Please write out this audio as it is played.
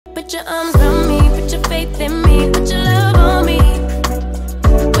Put your arms around me, put your faith in me, put your love on me.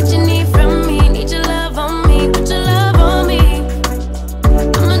 What you need from me, need your love on me, put your love on me.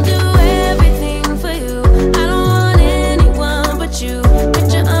 I'ma do everything for you, I don't want anyone but you.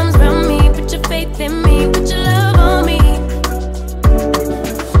 Put your arms around me, put your faith in me, put your love on me.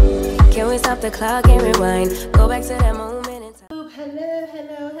 Can we stop the clock and rewind, go back to that moment in time. Hello,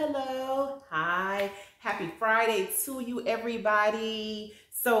 hello, hello. Hi, happy Friday to you, everybody.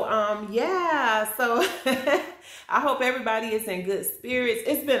 So yeah, so I hope everybody is in good spirits.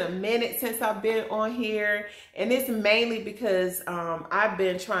 It's been a minute since I've been on here, and it's mainly because I've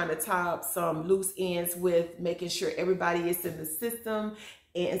been trying to tie up some loose ends with making sure everybody is in the system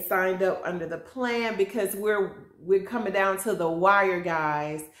and signed up under the plan, because we're coming down to the wire,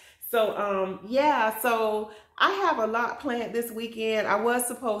 guys. So yeah, so I have a lot planned this weekend. I was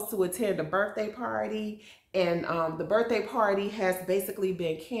supposed to attend a birthday party, and the birthday party has basically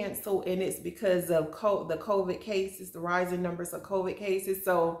been canceled, and it's because of the COVID cases, the rising numbers of COVID cases.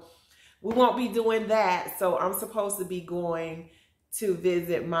 So we won't be doing that. So I'm supposed to be going to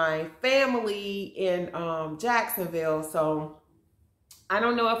visit my family in Jacksonville. So I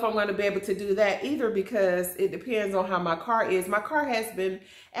don't know if I'm going to be able to do that either, because it depends on how my car is. My car has been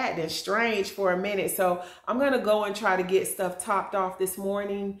acting strange for a minute. So I'm going to go and try to get stuff topped off this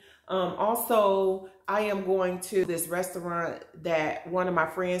morning. Also, I am going to this restaurant that one of my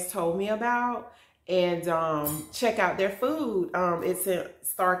friends told me about, and check out their food. It's in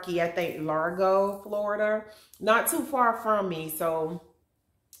Starkey, I think, Largo, Florida. Not too far from me. So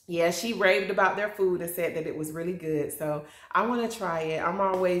yeah, she raved about their food and said that it was really good. So I want to try it. I'm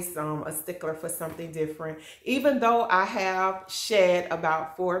always a stickler for something different. Even though I have shed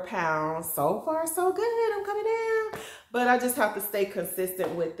about 4 pounds, so far so good. I'm coming down. But I just have to stay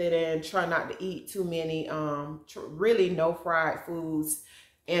consistent with it and try not to eat too many, really no fried foods,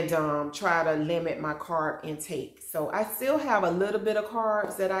 and try to limit my carb intake. So I still have a little bit of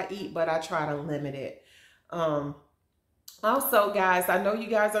carbs that I eat, but I try to limit it. Also, guys, I know you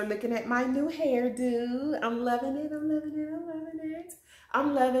guys are looking at my new hairdo. I'm loving it. I'm loving it. I'm loving it.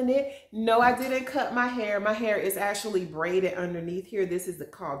 I'm loving it. No, I didn't cut my hair. My hair is actually braided underneath here. This is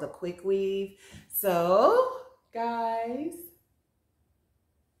called the quick weave. So, guys,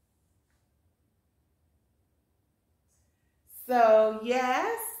 so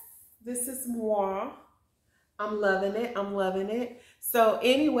yes, this is moi. I'm loving it. I'm loving it. So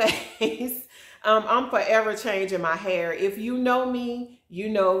anyways, I'm forever changing my hair. If you know me, you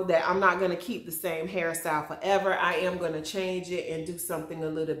know that I'm not going to keep the same hairstyle forever. I am going to change it and do something a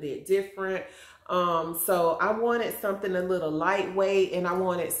little bit different. So I wanted something a little lightweight, and I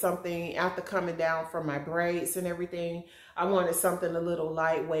wanted something, after coming down from my braids and everything, I wanted something a little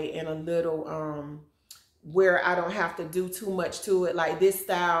lightweight and a little, where I don't have to do too much to it. Like this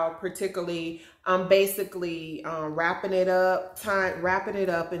style particularly, I'm basically wrapping it up,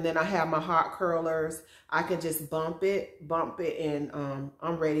 and then I have my hot curlers. I can just bump it, and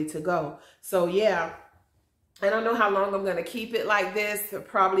I'm ready to go. So yeah, I don't know how long I'm gonna keep it like this.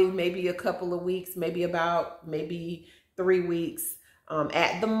 Probably maybe a couple of weeks, maybe 3 weeks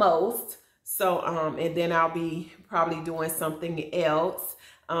at the most. So and then I'll be probably doing something else.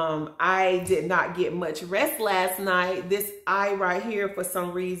 I did not get much rest last night. This eye right here, for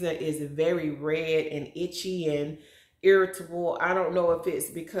some reason, is very red and itchy and irritable. I don't know if it's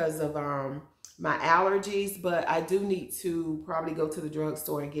because of my allergies, but I do need to probably go to the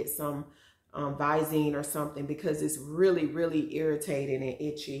drugstore and get some Visine or something, because it's really, really irritating and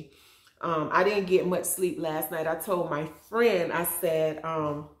itchy. I didn't get much sleep last night. I told my friend, I said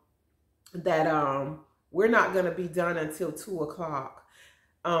that we're not going to be done until 2 o'clock.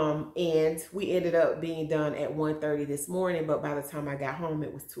 And we ended up being done at 1:30 this morning, but by the time I got home,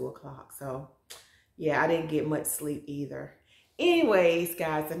 it was 2 o'clock. So yeah, I didn't get much sleep either. Anyways,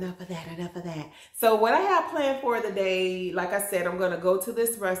 guys, enough of that. So what I have planned for the day, like I said, I'm going to go to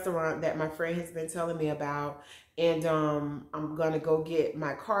this restaurant that my friend has been telling me about, and I'm going to go get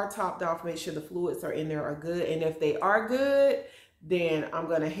my car topped off, make sure the fluids are in there are good. And if they are good, then I'm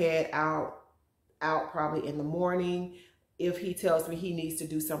going to head out probably in the morning. If he tells me he needs to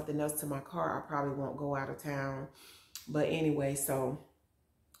do something else to my car, I probably won't go out of town. But anyway, so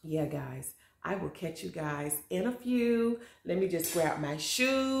yeah, guys, I will catch you guys in a few. Let me just grab my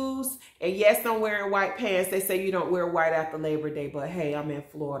shoes. And yes, I'm wearing white pants. They say you don't wear white after Labor Day, but hey, I'm in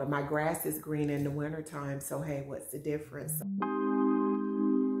Florida. My grass is green in the wintertime, so hey, what's the difference?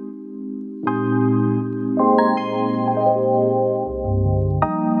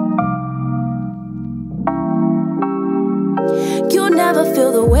 Never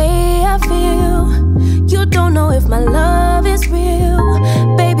feel the way I feel. You don't know if my love is real.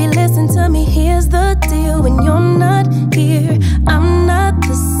 Baby, listen.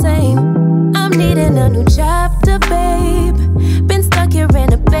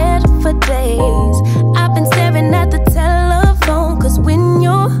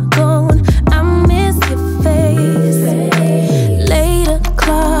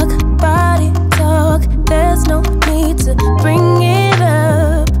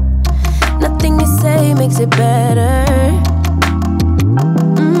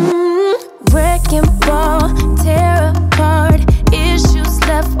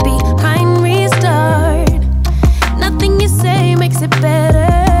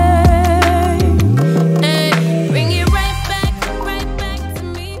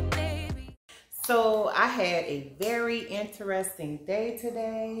 I had a very interesting day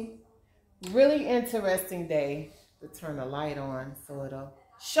today. Really interesting day. To turn the light on so it'll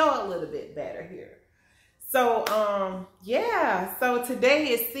show a little bit better here. So, yeah, so today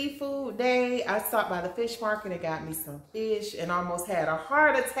is seafood day. I stopped by the fish market and got me some fish and almost had a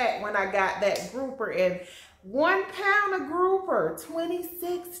heart attack when I got that grouper. And 1 pound of grouper,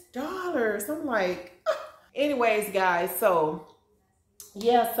 $26. I'm like, ugh. Anyways, guys, so,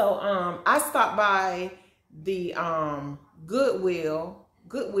 yeah, so, I stopped by the, Goodwill,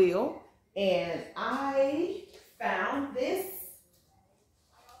 and I found this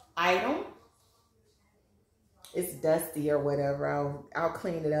item. It's dusty or whatever. I'll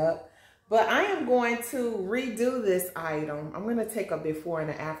clean it up. But I am going to redo this item. I'm going to take a before and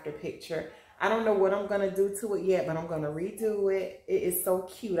an after picture. I don't know what I'm going to do to it yet, but I'm going to redo it. It is so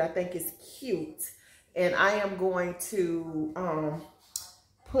cute. I think it's cute. And I am going to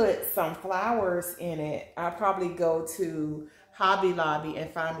put some flowers in it. I'll probably go to Hobby Lobby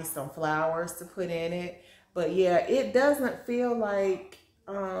and find me some flowers to put in it. But yeah, it doesn't feel like,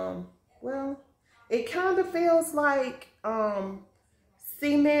 well, it kind of feels like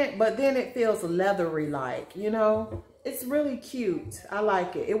cement, but then it feels leathery like, you know. It's really cute. I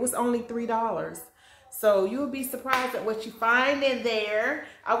like it. It was only $3. So you'll be surprised at what you find in there.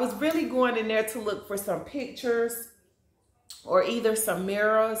 I was really going in there to look for some pictures or either some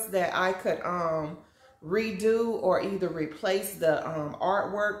mirrors that I could redo or either replace the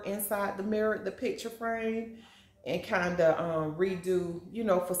artwork inside the mirror, the picture frame, and kind of redo, you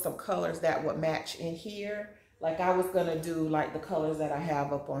know, for some colors that would match in here. Like I was going to do like the colors that I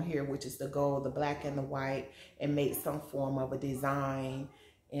have up on here, which is the gold, the black, and the white, and make some form of a design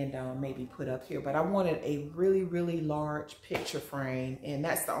and maybe put up here. But I wanted a really, really large picture frame, and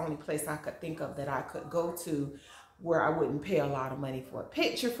that's the only place I could think of that I could go to where I wouldn't pay a lot of money for a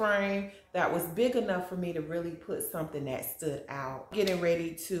picture frame that was big enough for me to really put something that stood out. Getting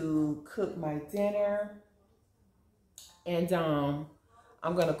ready to cook my dinner. And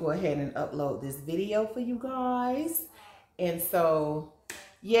I'm going to go ahead and upload this video for you guys. And so,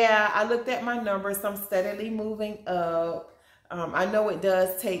 yeah, I looked at my numbers. I'm steadily moving up. I know it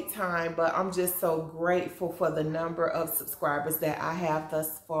does take time, but I'm just so grateful for the number of subscribers that I have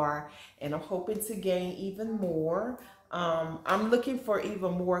thus far. And I'm hoping to gain even more. I'm looking for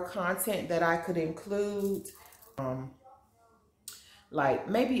even more content that I could include. Like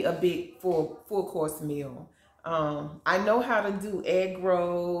maybe a big full course meal. I know how to do egg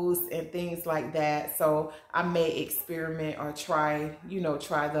rolls and things like that. So I may experiment or try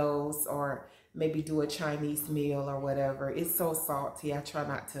those, or maybe do a Chinese meal or whatever. It's so salty. I try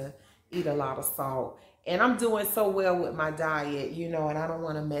not to eat a lot of salt. And I'm doing so well with my diet, you know, and I don't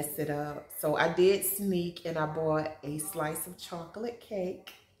want to mess it up. So I did sneak and I bought a slice of chocolate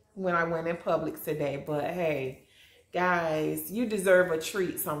cake when I went in Publix today. But hey, guys, you deserve a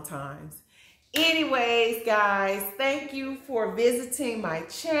treat sometimes. Anyways, guys, thank you for visiting my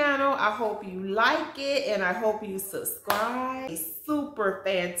channel. I hope you like it and I hope you subscribe. A super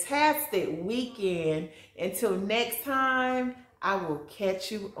fantastic weekend. Until next time, I will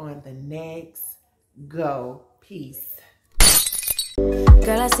catch you on the next go. Peace.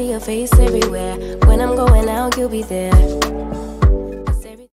 Girl, I see your face everywhere. When I'm going out, you'll be there.